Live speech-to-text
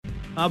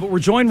But we're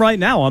joined right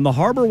now on the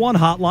Harbor One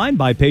hotline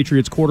by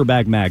Patriots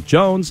quarterback Mac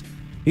Jones.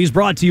 He's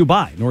brought to you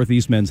by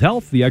Northeast Men's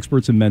Health, the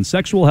experts in men's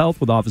sexual health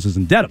with offices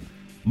in Dedham,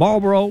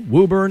 Marlboro,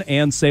 Woburn,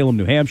 and Salem,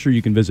 New Hampshire.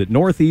 You can visit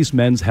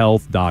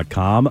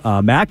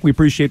northeastmenshealth.com. Mac, we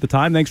appreciate the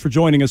time. Thanks for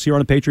joining us here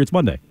on a Patriots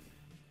Monday.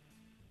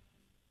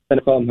 No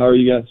problem. How are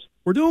you guys?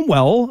 We're doing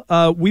well.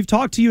 We've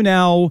talked to you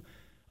now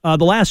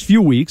the last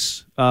few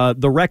weeks.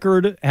 The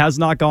record has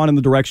not gone in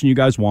the direction you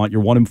guys want.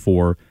 You're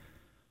 1-4.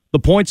 The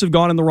points have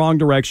gone in the wrong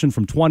direction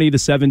from 20 to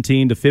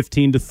 17 to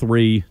 15 to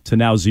 3 to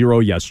now 0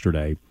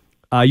 yesterday.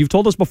 You've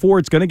told us before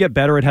it's going to get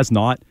better. It has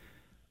not.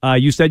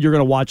 You said you're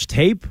going to watch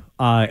tape,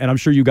 and I'm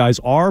sure you guys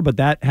are, but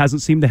that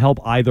hasn't seemed to help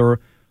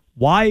either.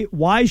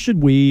 Why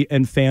should we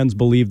and fans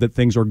believe that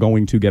things are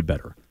going to get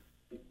better?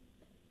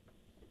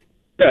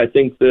 Yeah, I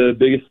think the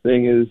biggest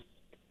thing is,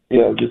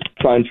 just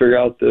try and figure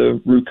out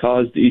the root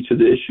cause to each of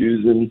the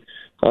issues, and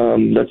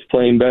that's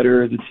playing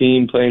better as a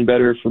team, playing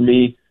better for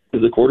me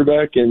as a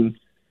quarterback, and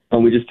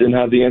we just didn't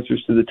have the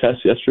answers to the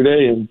test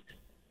yesterday, and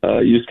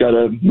you just got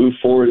to move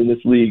forward in this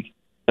league.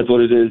 That's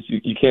what it is.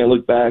 You can't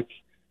look back.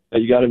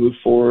 You got to move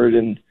forward,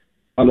 and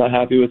I'm not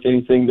happy with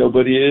anything.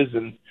 Nobody is,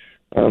 and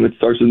it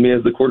starts with me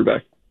as the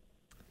quarterback.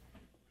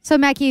 So,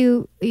 Mac,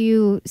 you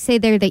say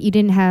there that you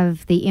didn't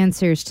have the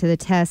answers to the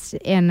test,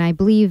 and I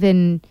believe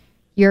in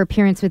your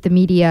appearance with the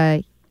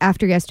media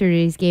after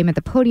yesterday's game at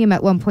the podium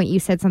at one point you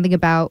said something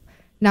about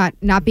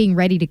not being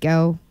ready to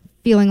go,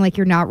 feeling like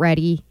you're not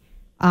ready.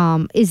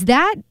 Is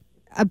that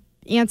an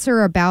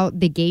answer about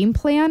the game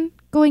plan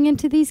going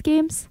into these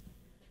games?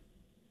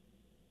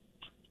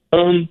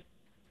 I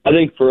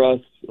think for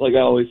us, like I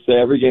always say,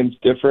 every game's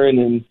different,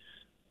 and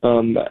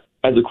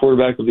as a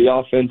quarterback of the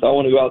offense, I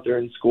want to go out there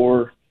and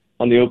score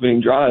on the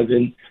opening drive,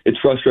 and it's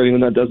frustrating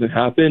when that doesn't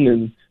happen.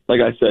 And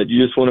like I said,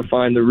 you just want to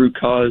find the root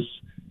cause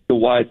to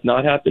why it's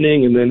not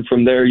happening, and then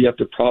from there you have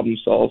to problem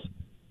solve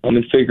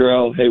and figure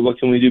out, hey, what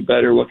can we do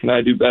better? What can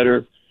I do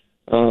better?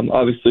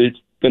 Obviously, it's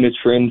been a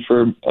trend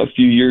for a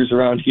few years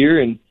around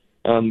here, and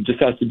just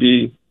has to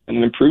be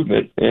an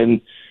improvement,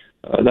 and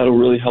that'll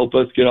really help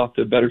us get off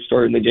to a better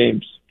start in the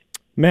games.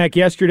 Mac,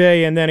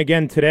 yesterday and then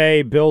again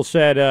today, Bill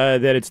said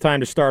that it's time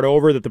to start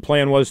over, that the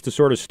plan was to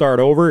sort of start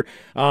over.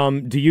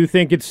 Do you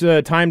think it's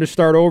time to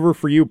start over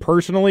for you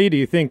personally? Do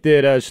you think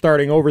that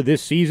starting over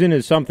this season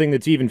is something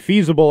that's even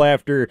feasible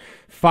after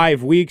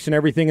 5 weeks and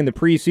everything in the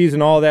preseason,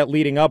 all that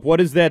leading up? What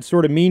does that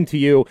sort of mean to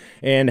you,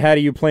 and how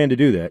do you plan to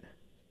do that?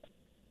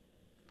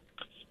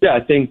 Yeah,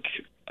 I think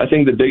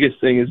the biggest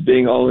thing is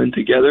being all in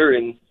together,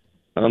 and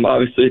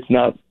obviously it's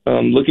not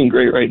looking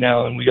great right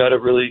now, and we got to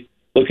really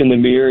look in the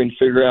mirror and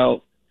figure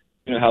out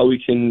how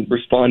we can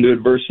respond to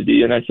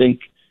adversity. And I think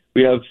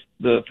we have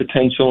the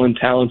potential and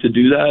talent to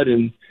do that,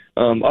 and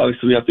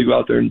obviously we have to go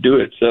out there and do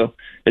it. So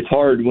it's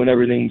hard when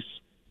everything's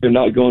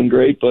not going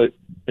great, but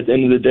at the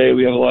end of the day,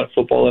 we have a lot of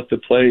football left to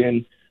play,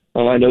 and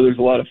I know there's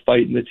a lot of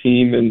fight in the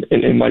team and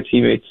in my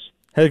teammates.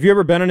 Have you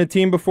ever been on a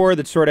team before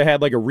that sort of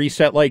had like a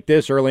reset like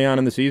this early on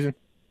in the season?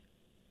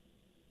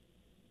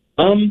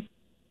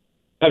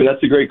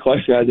 That's a great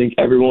question. I think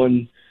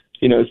everyone,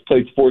 has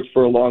played sports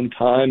for a long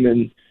time,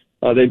 and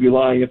they'd be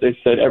lying if they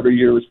said every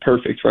year was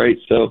perfect, right?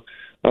 So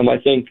I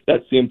think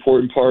that's the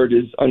important part,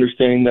 is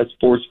understanding that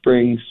sports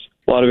brings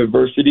a lot of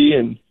adversity,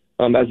 and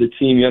as a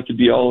team, you have to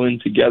be all in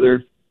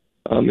together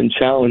and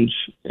challenge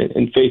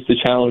and face the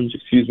challenge,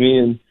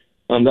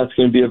 and that's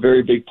going to be a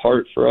very big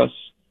part for us.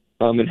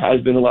 It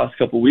has been the last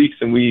couple of weeks,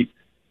 and we,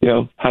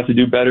 have to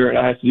do better, and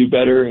I have to do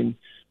better, and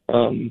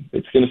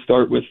it's going to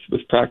start with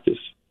practice.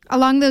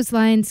 Along those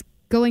lines,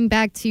 going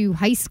back to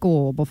high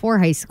school, before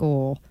high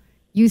school,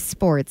 youth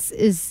sports,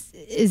 is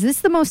this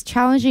the most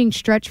challenging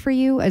stretch for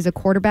you as a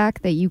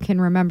quarterback that you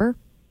can remember?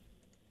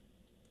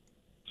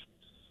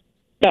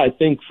 Yeah, I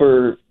think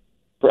for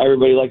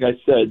everybody, like I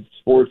said,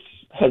 sports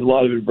has a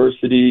lot of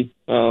adversity.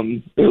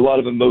 There's a lot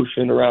of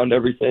emotion around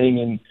everything,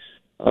 and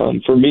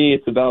for me,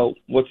 it's about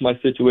what's my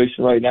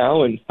situation right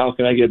now and how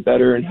can I get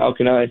better and how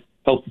can I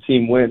help the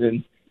team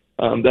win.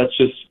 And that's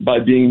just by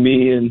being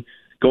me and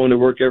going to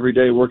work every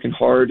day, working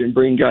hard, and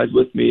bringing guys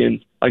with me.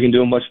 And I can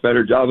do a much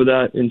better job of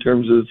that in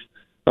terms of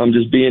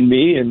just being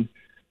me and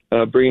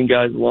bringing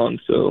guys along.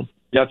 So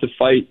you have to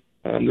fight.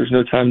 There's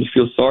no time to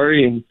feel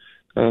sorry,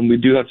 and we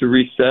do have to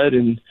reset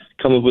and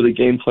come up with a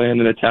game plan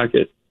and attack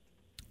it.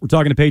 We're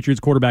talking to Patriots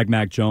quarterback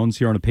Mac Jones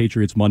here on a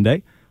Patriots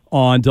Monday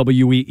on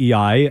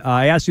WEEI.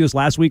 I asked you this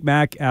last week,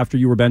 Mac, after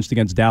you were benched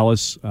against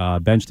Dallas,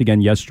 benched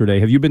again yesterday.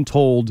 Have you been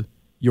told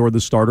you're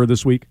the starter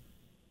this week?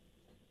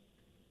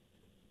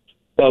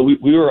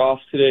 We were off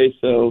today,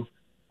 so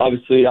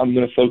obviously I'm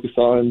going to focus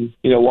on,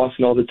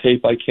 watching all the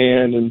tape I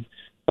can, and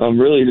I'm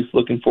really just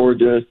looking forward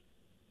to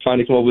trying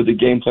to come up with a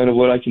game plan of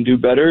what I can do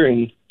better,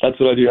 and that's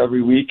what I do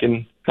every week,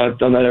 and I've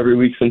done that every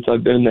week since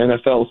I've been in the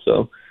NFL.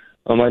 So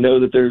I know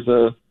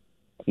that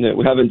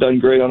we haven't done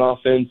great on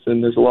offense,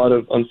 and there's a lot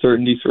of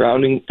uncertainty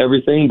surrounding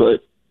everything,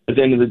 but at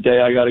the end of the day,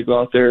 I got to go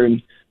out there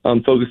and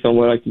focus on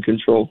what I can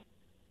control.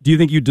 Do you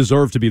think you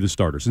deserve to be the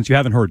starter? Since you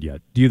haven't heard yet,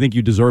 do you think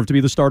you deserve to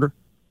be the starter?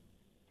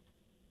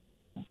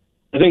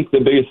 I think the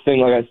biggest thing,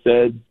 like I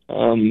said,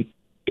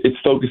 it's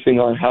focusing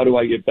on how do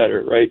I get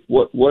better, right?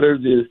 What are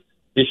the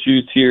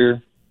issues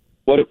here?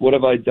 What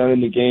have I done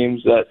in the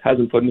games that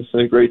hasn't put us in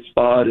a great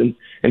spot, and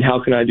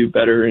how can I do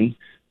better? And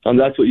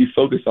that's what you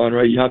focus on,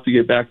 right? You have to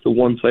get back to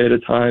one play at a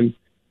time,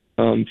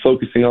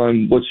 focusing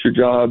on what's your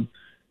job,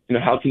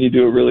 how can you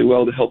do it really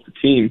well to help the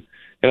team.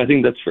 And I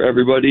think that's for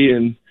everybody.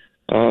 And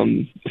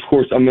of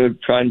course, I'm going to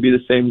try and be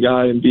the same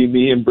guy and be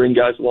me and bring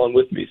guys along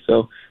with me.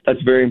 So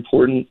that's very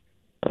important.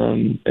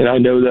 And I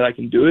know that I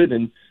can do it,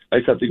 and I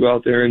just have to go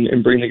out there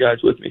and bring the guys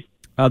with me.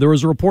 There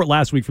was a report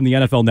last week from the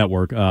NFL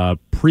Network,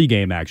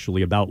 pregame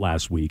actually, about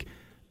last week,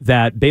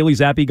 that Bailey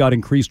Zappi got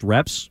increased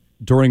reps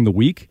during the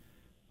week.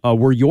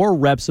 Were your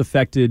reps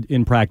affected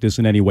in practice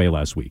in any way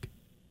last week?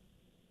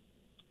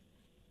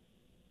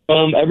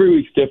 Every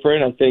week's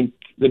different. I think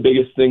the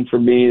biggest thing for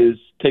me is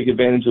take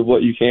advantage of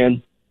what you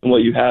can and what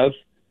you have.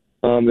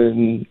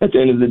 And at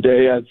the end of the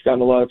day, I've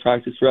gotten a lot of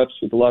practice reps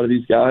with a lot of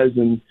these guys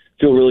and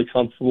feel really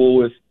comfortable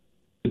with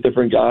the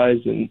different guys.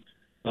 And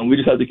we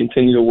just have to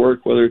continue to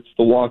work, whether it's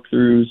the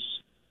walkthroughs,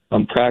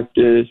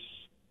 practice,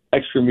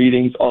 extra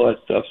meetings, all that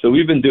stuff. So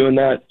we've been doing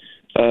that.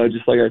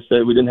 Just like I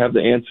said, we didn't have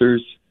the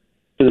answers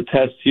to the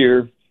test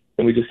here,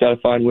 and we just got to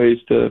find ways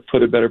to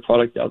put a better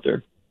product out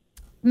there.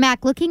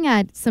 Mac, looking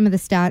at some of the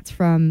stats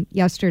from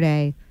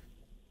yesterday,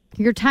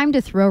 your time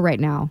to throw right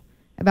now,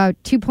 about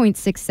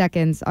 2.6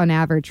 seconds on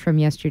average from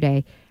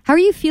yesterday. How are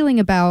you feeling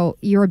about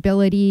your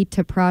ability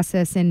to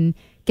process and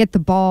get the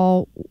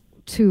ball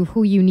to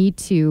who you need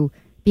to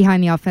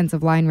behind the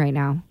offensive line right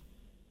now?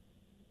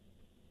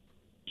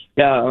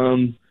 Yeah,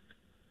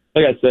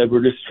 like I said,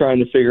 we're just trying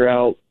to figure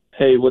out,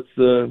 hey, what's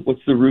the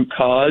root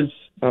cause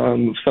of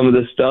some of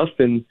this stuff,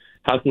 and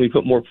how can we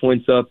put more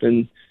points up?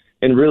 And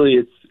really,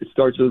 it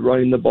starts with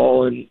running the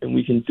ball, and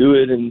we can do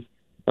it. And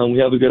we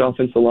have a good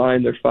offensive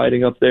line; they're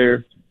fighting up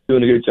there,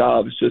 doing a good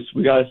job. It's just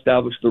we got to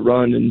establish the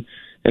run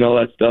and all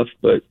that stuff.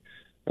 But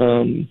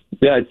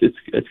yeah,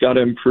 it's got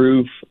to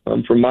improve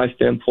from my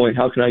standpoint.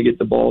 How can I get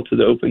the ball to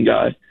the open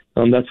guy?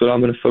 That's what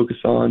I'm going to focus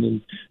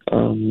on,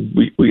 and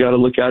we got to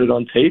look at it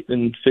on tape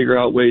and figure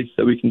out ways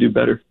that we can do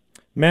better.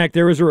 Mac,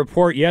 there was a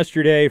report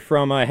yesterday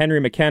from Henry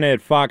McKenna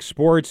at Fox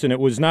Sports, and it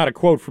was not a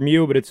quote from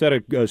you, but it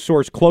said a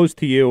source close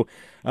to you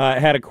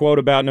had a quote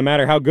about, no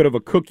matter how good of a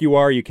cook you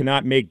are, you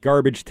cannot make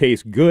garbage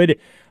taste good.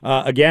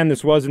 Again,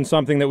 this wasn't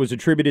something that was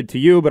attributed to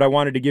you, but I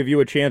wanted to give you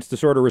a chance to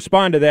sort of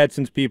respond to that,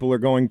 since people are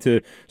going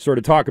to sort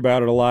of talk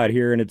about it a lot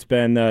here, and it's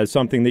been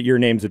something that your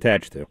name's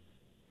attached to.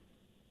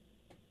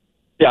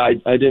 Yeah,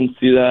 I didn't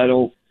see that. I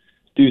don't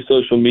do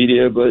social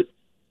media, but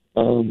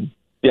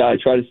yeah, I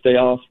try to stay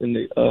off and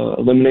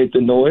eliminate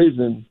the noise.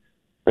 And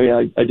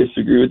I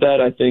disagree with that.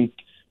 I think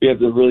we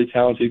have a really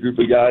talented group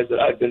of guys that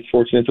I've been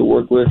fortunate to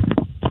work with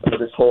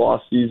this whole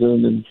off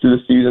season and through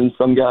the season.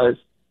 Some guys,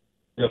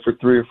 for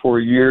 3 or 4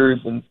 years,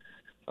 and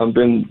I've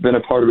been a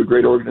part of a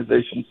great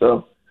organization.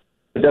 So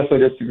I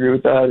definitely disagree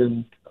with that,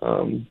 and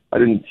I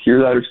didn't hear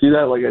that or see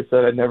that. Like I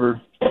said, I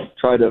never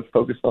try to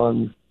focus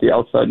on the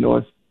outside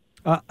noise.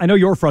 I know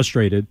you're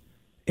frustrated,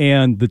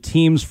 and the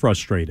team's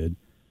frustrated.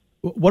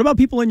 What about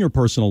people in your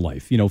personal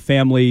life?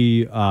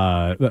 Family,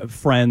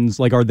 friends.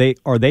 Like, are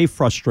they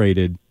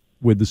frustrated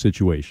with the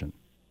situation?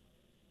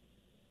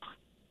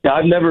 Yeah,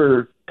 I've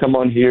never come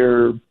on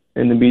here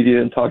in the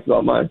media and talked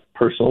about my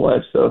personal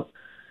life. So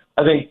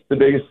I think the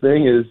biggest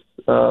thing is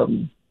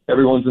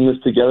everyone's in this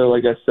together,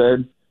 like I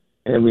said,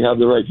 and we have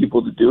the right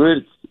people to do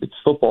it. It's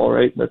football,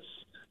 right? That's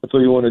what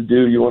you want to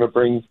do. You want to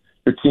bring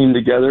your team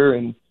together,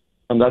 and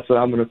that's what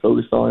I'm going to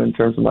focus on in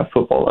terms of my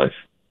football life.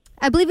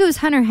 I believe it was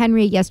Hunter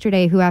Henry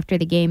yesterday who, after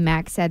the game,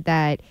 Max, said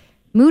that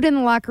mood in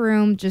the locker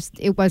room,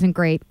 it wasn't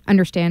great,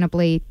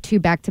 understandably. 2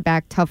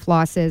 back-to-back tough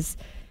losses.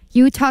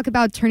 You talk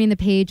about turning the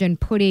page and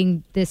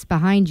putting this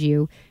behind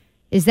you.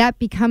 Is that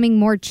becoming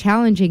more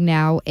challenging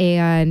now?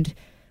 And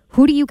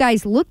who do you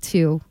guys look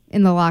to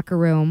in the locker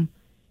room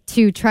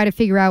to try to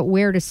figure out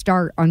where to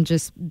start on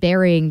just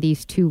burying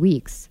these 2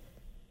 weeks?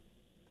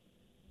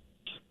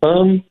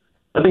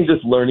 I think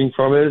just learning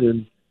from it,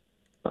 and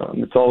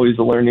it's always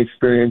a learning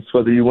experience,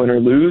 whether you win or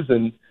lose.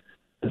 And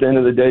at the end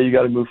of the day, you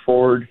got to move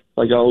forward.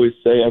 Like I always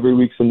say, every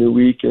week's a new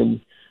week, and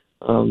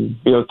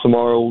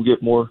tomorrow we'll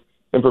get more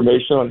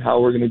information on how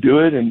we're going to do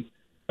it. And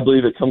I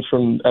believe it comes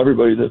from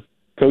everybody, the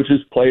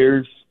coaches,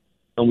 players,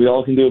 and we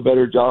all can do a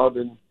better job.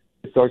 And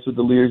it starts with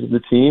the leaders of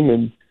the team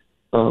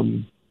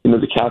and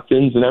the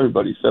captains and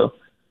everybody. So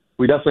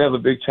we definitely have a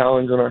big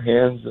challenge on our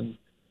hands, and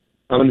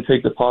I'm going to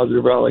take the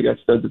positive route, like I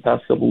said, the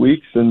past couple of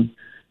weeks, and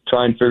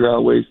try and figure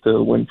out ways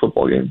to win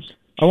football games.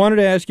 I wanted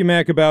to ask you,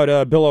 Mac,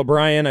 about Bill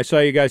O'Brien. I saw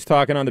you guys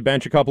talking on the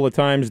bench a couple of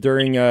times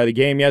during the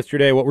game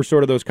yesterday. What were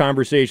sort of those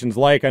conversations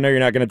like? I know you're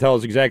not going to tell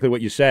us exactly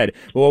what you said,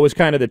 but what was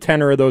kind of the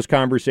tenor of those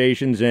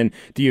conversations, and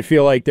do you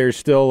feel like there's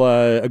still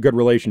a good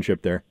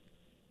relationship there?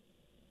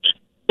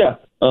 Yeah.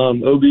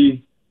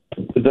 Obi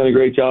has done a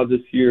great job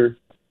this year,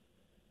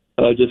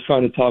 just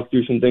trying to talk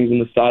through some things on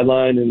the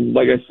sideline. And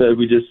like I said,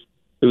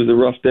 it was a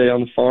rough day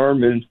on the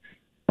farm, and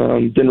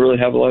didn't really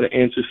have a lot of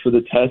answers for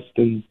the test,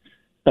 and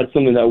that's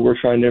something that we're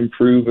trying to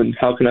improve, and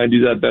how can I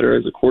do that better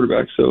as a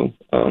quarterback. So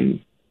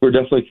we're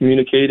we're definitely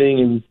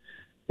communicating,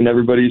 and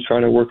everybody's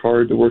trying to work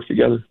hard to work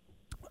together.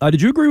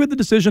 Did you agree with the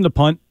decision to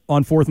punt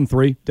on 4th and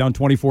 3, down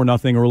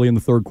 24-0 early in the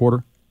third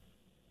quarter?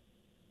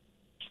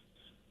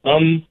 I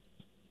mean,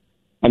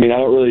 I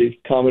don't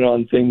really comment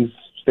on things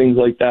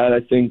like that.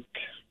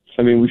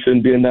 I mean, we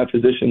shouldn't be in that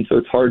position, so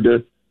it's hard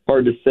to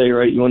say,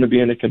 right? You want to be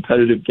in a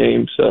competitive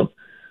game, so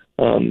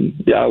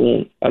yeah,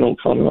 I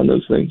don't comment on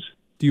those things.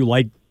 Do you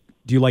like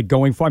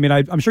going for? I mean,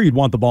 I'm sure you'd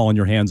want the ball in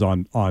your hands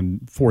on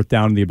 4th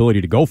down and the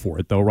ability to go for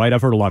it, though, right?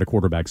 I've heard a lot of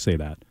quarterbacks say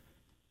that.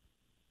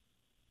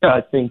 Yeah,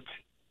 I think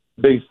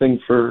the biggest thing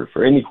for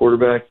any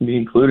quarterback, me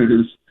included,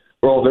 is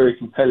we're all very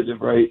competitive,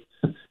 right?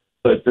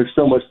 But there's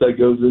so much that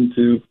goes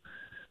into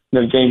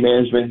game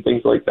management and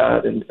things like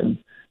that, and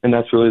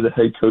that's really the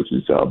head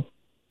coach's job.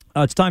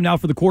 It's time now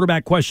for the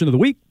quarterback question of the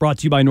week, brought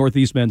to you by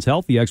Northeast Men's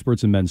Health, the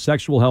experts in men's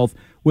sexual health,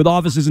 with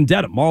offices in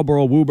Dedham,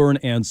 Marlborough, Woburn,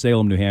 and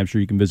Salem, New Hampshire.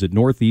 You can visit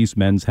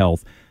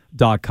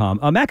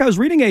northeastmenshealth.com. Mac, I was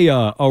reading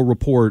a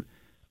report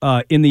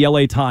in the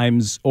LA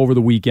Times over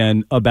the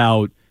weekend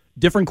about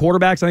different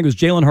quarterbacks. I think it was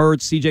Jalen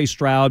Hurts, C.J.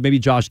 Stroud, maybe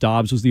Josh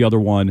Dobbs was the other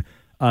one.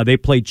 They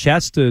played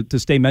chess to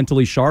stay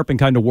mentally sharp and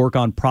kind of work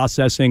on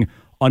processing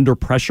under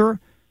pressure.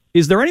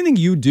 Is there anything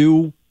you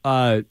do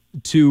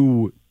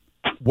to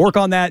work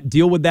on that,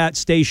 deal with that,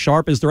 stay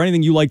sharp? Is there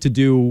anything you like to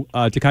do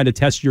to kind of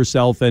test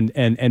yourself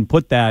and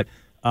put that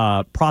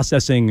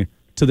processing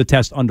to the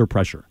test under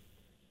pressure?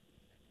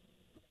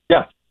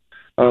 Yeah.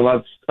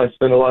 I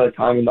spend a lot of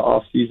time in the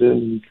off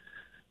season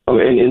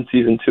and in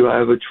season too. I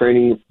have a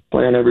training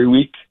plan every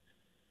week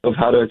of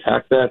how to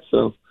attack that.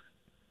 So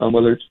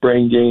whether it's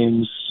brain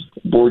games,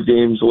 board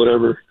games,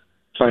 whatever,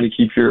 trying to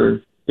keep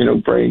your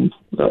brain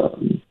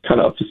kind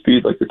of up to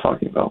speed like you're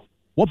talking about.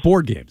 What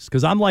board games?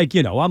 Because I'm like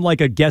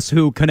a Guess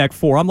Who, Connect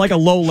Four. I'm like a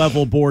low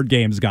level board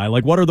games guy.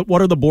 Like what are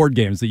the board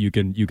games that you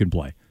can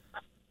play?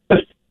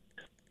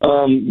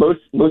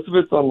 Most of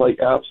it's on like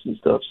apps and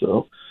stuff.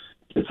 So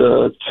it's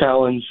a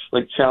challenge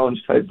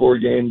type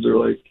board games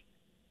or like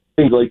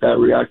things like that.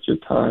 React your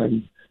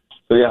time.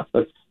 So yeah,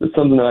 that's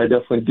something that I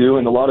definitely do,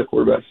 and a lot of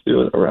quarterbacks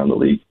do it around the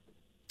league.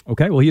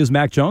 Okay, well, he is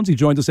Mac Jones. He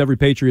joins us every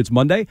Patriots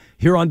Monday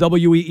here on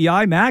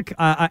WEEI. Mac,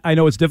 I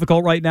know it's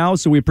difficult right now,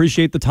 so we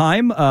appreciate the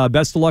time.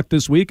 Best of luck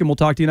this week, and we'll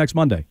talk to you next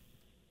Monday.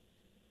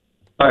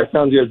 All right,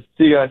 sounds good.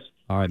 See you guys.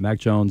 All right, Mac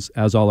Jones,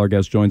 as all our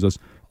guests, joins us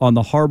on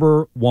the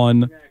Harbor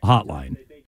One Hotline.